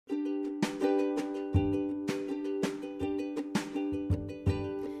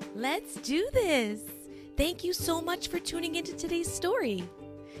Let's do this! Thank you so much for tuning into today's story.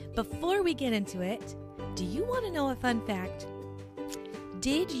 Before we get into it, do you want to know a fun fact?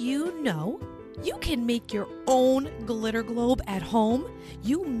 Did you know you can make your own glitter globe at home?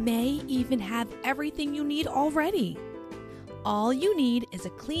 You may even have everything you need already. All you need is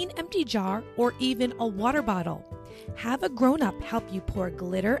a clean empty jar or even a water bottle. Have a grown-up help you pour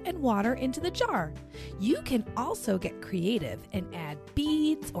glitter and water into the jar. You can also get creative and add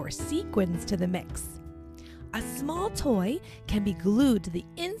beads or sequins to the mix. A small toy can be glued to the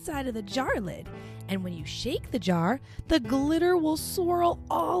inside of the jar lid, and when you shake the jar, the glitter will swirl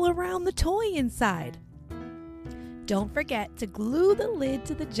all around the toy inside. Don't forget to glue the lid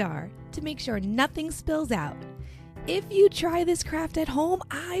to the jar to make sure nothing spills out. If you try this craft at home,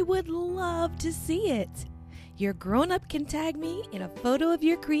 I would love to see it. Your grown-up can tag me in a photo of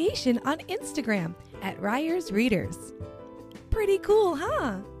your creation on Instagram at Ryers Readers. Pretty cool,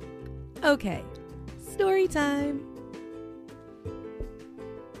 huh? Okay, story time.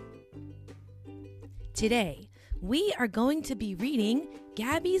 Today, we are going to be reading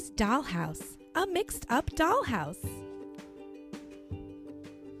Gabby's Dollhouse, a mixed-up dollhouse.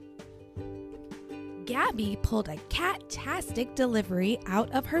 Gabby pulled a cat-tastic delivery out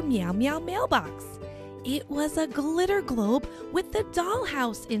of her Meow Meow mailbox. It was a glitter globe with the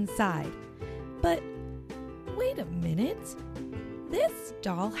dollhouse inside. But wait a minute. This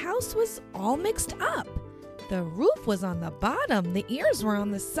dollhouse was all mixed up. The roof was on the bottom, the ears were on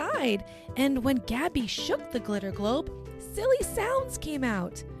the side, and when Gabby shook the glitter globe, silly sounds came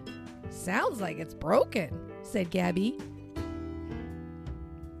out. "Sounds like it's broken," said Gabby.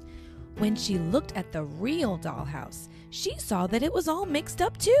 When she looked at the real dollhouse, she saw that it was all mixed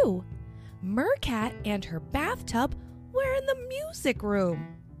up too. Mercat and her bathtub were in the music room.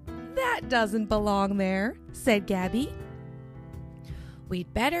 "That doesn't belong there," said Gabby.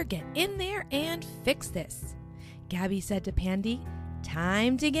 "We'd better get in there and fix this," Gabby said to Pandy.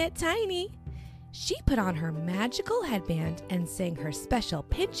 "Time to get tiny." She put on her magical headband and sang her special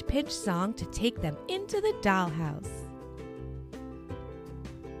Pinch Pinch song to take them into the dollhouse.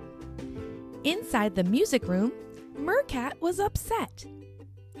 Inside the music room, Mercat was upset.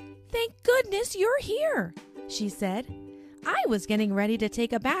 "Thank goodness you're here," she said. "I was getting ready to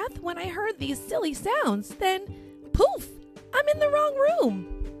take a bath when I heard these silly sounds. Then, poof, I'm in the wrong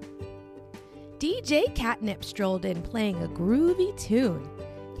room." DJ Catnip strolled in playing a groovy tune.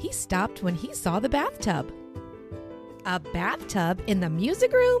 He stopped when he saw the bathtub. "A bathtub in the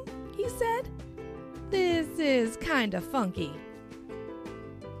music room?" he said. "This is kind of funky."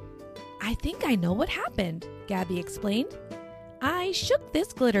 "I think I know what happened," Gabby explained. "I shook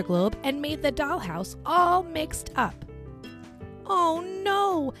this glitter globe and made the dollhouse all mixed up." "Oh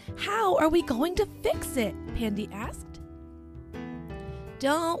no! How are we going to fix it?" Pandy asked.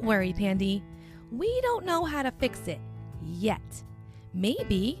 "Don't worry, Pandy. We don't know how to fix it yet.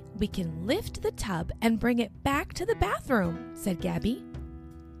 Maybe we can lift the tub and bring it back to the bathroom," said Gabby.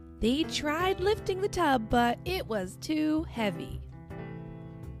 They tried lifting the tub, but it was too heavy.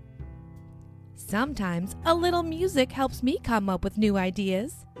 "Sometimes a little music helps me come up with new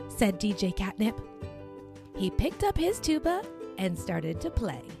ideas," said DJ Catnip. He picked up his tuba and started to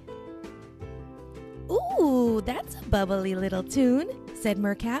play. "Ooh, that's a bubbly little tune," said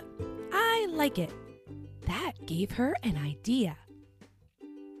Mercat. "I like it." That gave her an idea.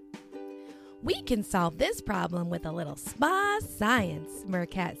 "We can solve this problem with a little spa science,"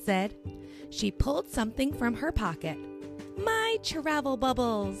 Mercat said. She pulled something from her pocket. "My travel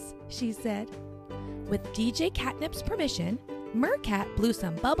bubbles," she said. With DJ Catnip's permission, Mercat blew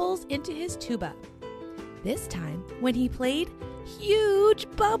some bubbles into his tuba. This time, when he played, huge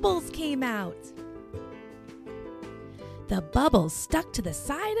bubbles came out. The bubbles stuck to the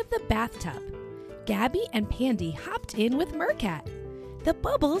side of the bathtub. Gabby and Pandy hopped in with Mercat. The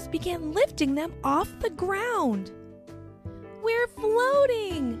bubbles began lifting them off the ground. "We're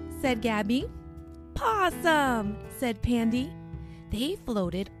floating," said Gabby. "Possum," said Pandy. They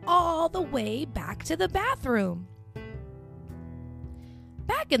floated all the way back to the bathroom.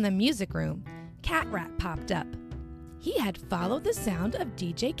 Back in the music room, Cat Rat popped up. He had followed the sound of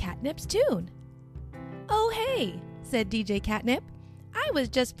DJ Catnip's tune. "Oh, hey," said DJ Catnip. "I was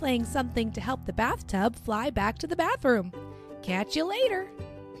just playing something to help the bathtub fly back to the bathroom. Catch you later."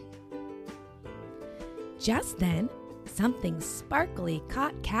 Just then, something sparkly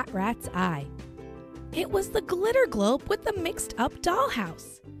caught Cat Rat's eye. It was the glitter globe with the mixed-up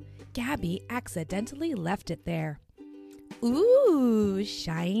dollhouse. Gabby accidentally left it there. "Ooh,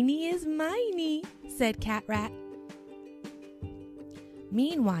 shiny is miney," said Cat Rat.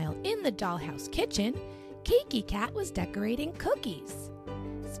 Meanwhile, in the dollhouse kitchen, Cakey Cat was decorating cookies.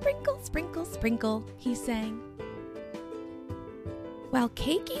 Sprinkle, sprinkle, sprinkle, he sang. While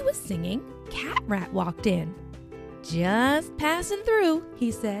Cakey was singing, Cat Rat walked in. Just passing through,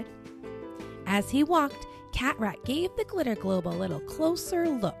 he said. As he walked, Cat Rat gave the glitter globe a little closer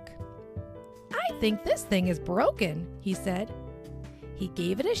look. I think this thing is broken, he said. He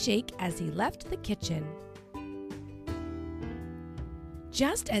gave it a shake as he left the kitchen.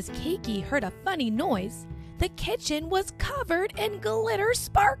 Just as Cakey heard a funny noise, the kitchen was covered in glitter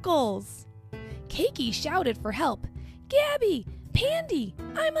sparkles. Cakey shouted for help. Gabby, Pandy,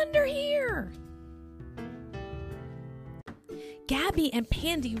 I'm under here. Gabby and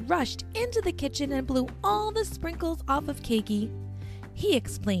Pandy rushed into the kitchen and blew all the sprinkles off of Cakey. He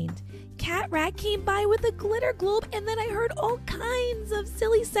explained, Cat Rat came by with a glitter globe and then I heard all kinds of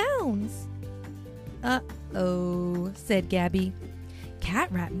silly sounds. Uh-oh, said Gabby.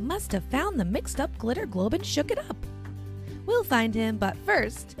 Cat Rat must have found the mixed up glitter globe and shook it up. We'll find him, but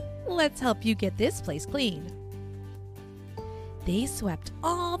first, let's help you get this place clean. They swept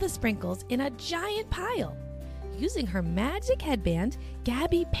all the sprinkles in a giant pile. Using her magic headband,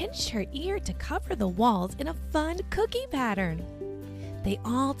 Gabby pinched her ear to cover the walls in a fun cookie pattern. They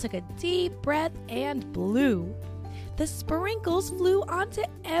all took a deep breath and blew. The sprinkles flew onto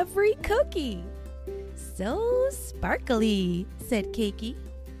every cookie. So sparkly, said Cakey.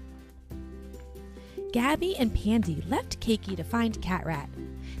 Gabby and Pandy left Cakey to find Cat Rat.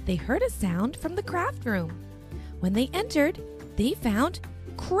 They heard a sound from the craft room. When they entered, they found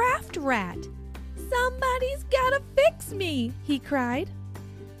Craft Rat. Somebody's gotta fix me, he cried.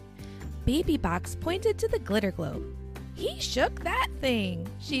 Baby Box pointed to the glitter globe. He shook that thing,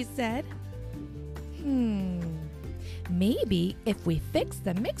 she said. Maybe if we fix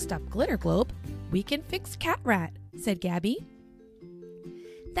the mixed up glitter globe, we can fix Cat Rat, said Gabby.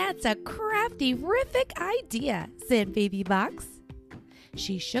 That's a crafty-rific idea, said Baby Box.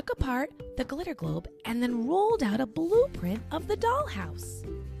 She shook apart the glitter globe and then rolled out a blueprint of the dollhouse.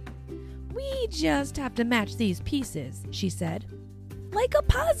 We just have to match these pieces, she said. Like a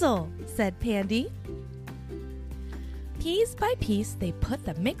puzzle, said Pandy. Piece by piece, they put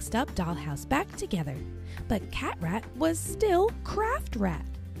the mixed-up dollhouse back together, but Cat Rat was still Craft Rat.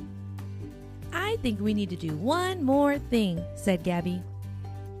 I think we need to do one more thing, said Gabby.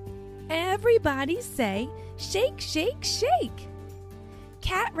 Everybody say, shake, shake, shake.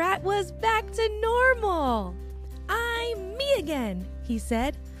 Cat Rat was back to normal. I'm me again, he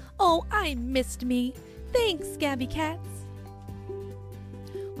said. Oh, I missed me. Thanks, Gabby Cats.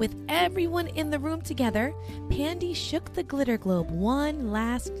 With everyone in the room together, Pandy shook the glitter globe one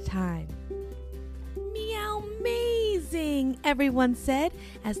last time. Meow amazing, everyone said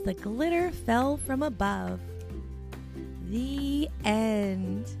as the glitter fell from above. The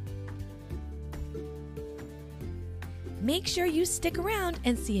end. Make sure you stick around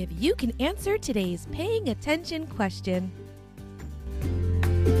and see if you can answer today's paying attention question.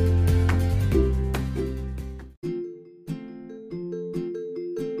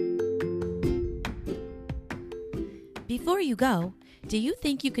 Before you go, do you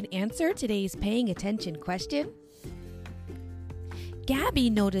think you can answer today's paying attention question? Gabby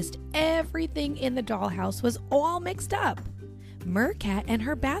noticed everything in the dollhouse was all mixed up. Mercat and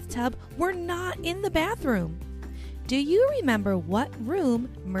her bathtub were not in the bathroom. Do you remember what room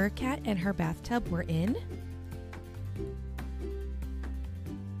Mercat and her bathtub were in?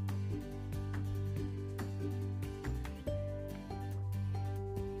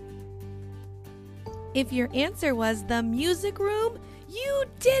 If your answer was the music room, you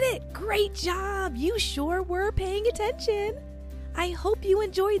did it! Great job! You sure were paying attention. I hope you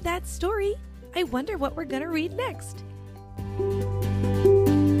enjoyed that story. I wonder what we're going to read next.